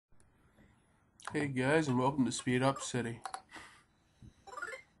Hey guys, and welcome to Speed Up City.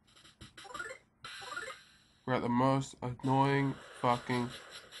 We're at the most annoying fucking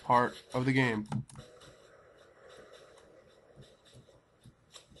part of the game.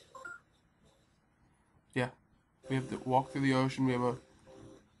 Yeah, we have to walk through the ocean. We have a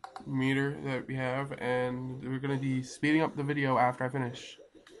meter that we have, and we're gonna be speeding up the video after I finish.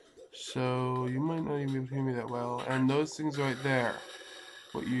 So you might not even be able to hear me that well. And those things right there,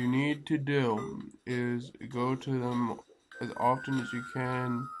 what you need to do is go to them as often as you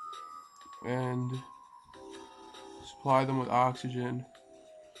can and supply them with oxygen.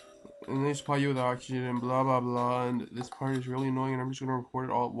 And they supply you with oxygen and blah blah blah, and this part is really annoying, and I'm just gonna record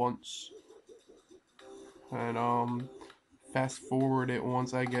it all at once. And fast forward it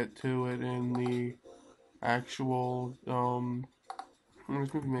once I get to it in the actual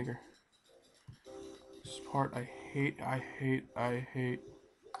where's Movie Maker? This part I hate.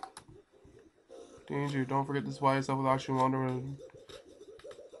 Danger, don't forget to supply yourself with oxygen while on the road.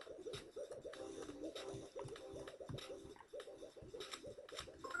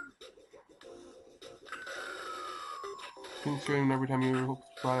 Consume every time you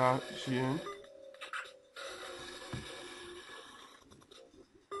supply oxygen.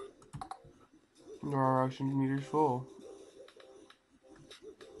 Our oxygen meter's full.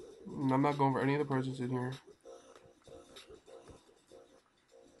 And I'm not going for any of the persons in here.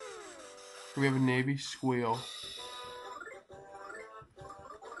 We have a Navy squeal.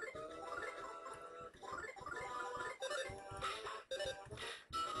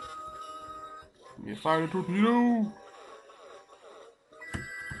 You fired a torpedo!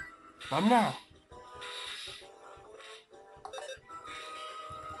 Thunder!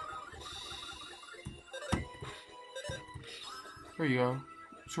 There you go.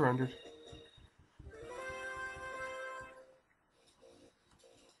 Surrendered.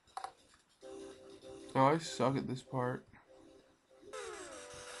 Oh, I suck at this part.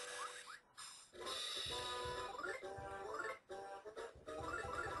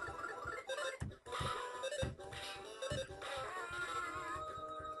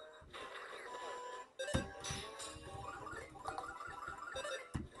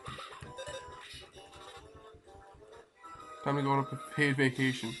 Time to go on a paid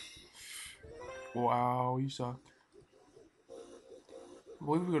vacation. Wow, you suck. I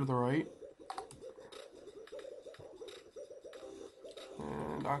believe we go to the right.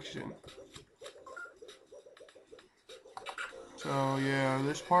 And oxygen. So yeah,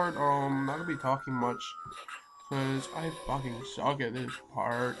 this part, not gonna be talking much. Cause I fucking suck at this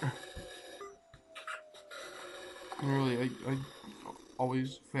part. Really, I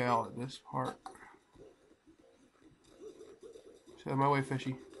always fail at this part. Stay out of my way,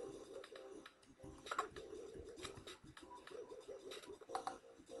 fishy.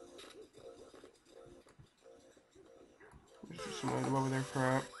 There's just some item over there,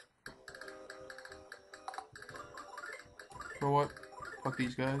 crap. You know what? Fuck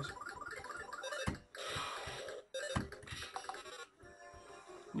these guys.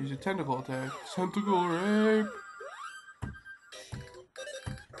 Use a tentacle attack. Tentacle rape!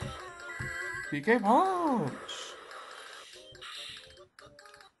 PK punch!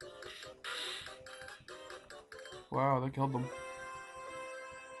 Wow, that killed them.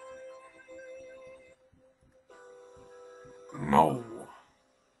 No!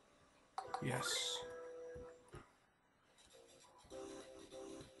 Yes.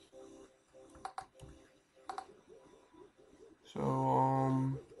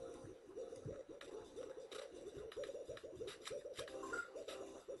 So,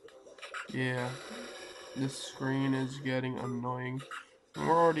 yeah. This screen is getting annoying. We're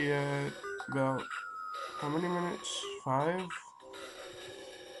already at about, how many minutes? 5?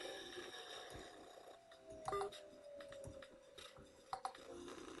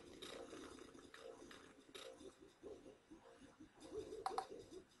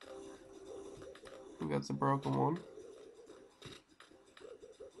 I think that's a broken one.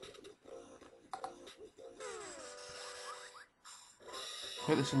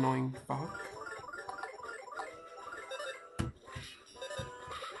 Hit this annoying fuck.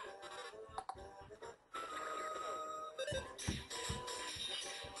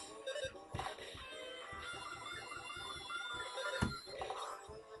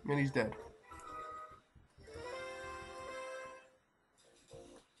 And he's dead.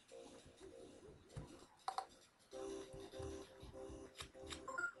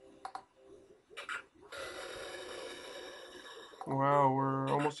 Wow, we're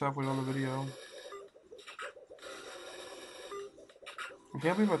almost halfway on the video. I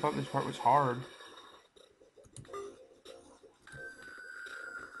can't believe I thought this part was hard.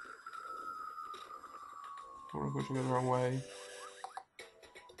 I'm pushing it the wrong way.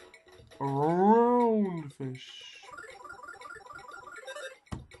 Around fish.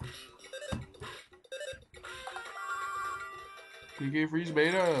 PK Freeze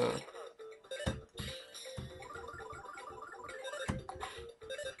Beta.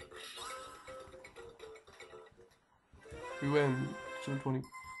 We win. 720.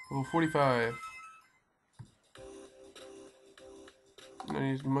 Level 45. I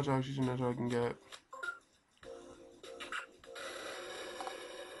need as much oxygen as I can get.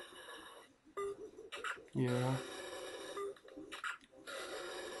 Yeah.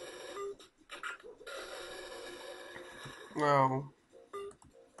 Wow.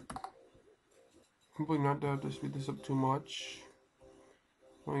 Hopefully not to have to speed this up too much.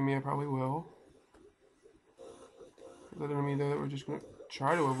 Knowing me, I probably will. That enemy there that we're just gonna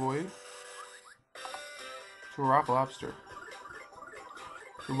try to avoid. To a rock lobster.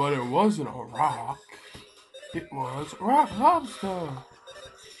 But it wasn't a rock. It was a rock lobster.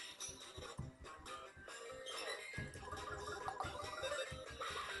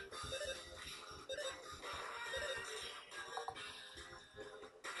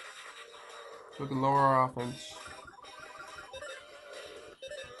 So we can lower our offense.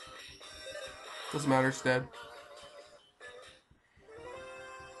 Doesn't matter, it's dead.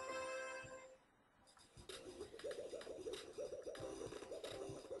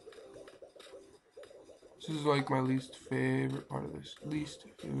 This is like my least favorite part of this. Least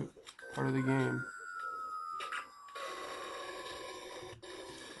favorite part of the game.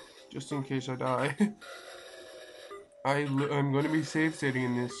 Just in case I die. I'm going to be save stating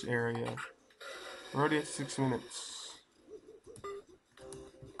in this area. We're already at 6 minutes.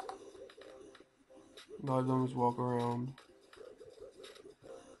 A lot of them just walk around.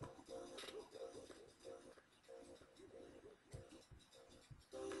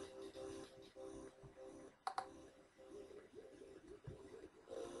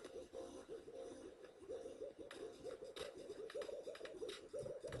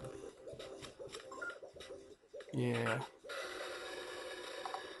 Yeah.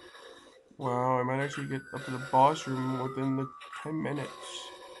 Wow, I might actually get up to the boss room within the 10 minutes.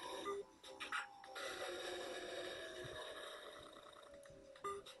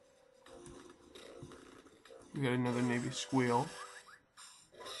 We got another Navy squeal.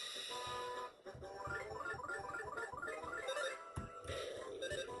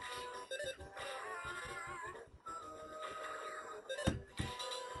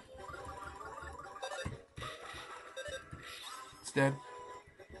 It's dead.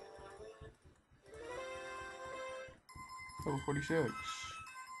 Level 46.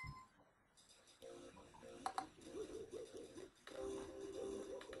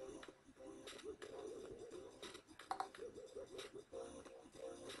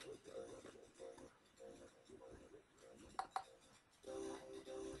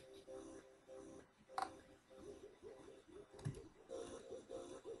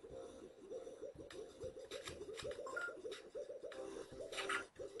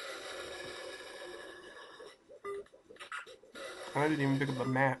 I didn't even pick up the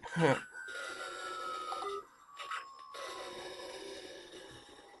map.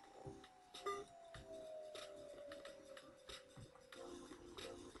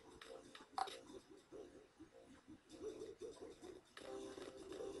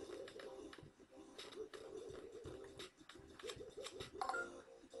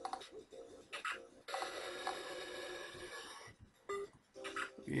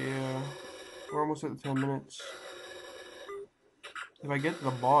 Yeah, we're almost at the 10 minutes. If I get to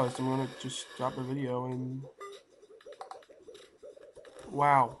the boss, I'm gonna just stop the video and...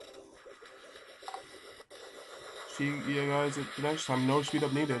 Wow. See you guys at the next time. No speed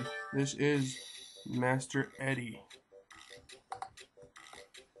up needed. This is Master Eddie.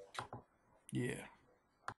 Yeah.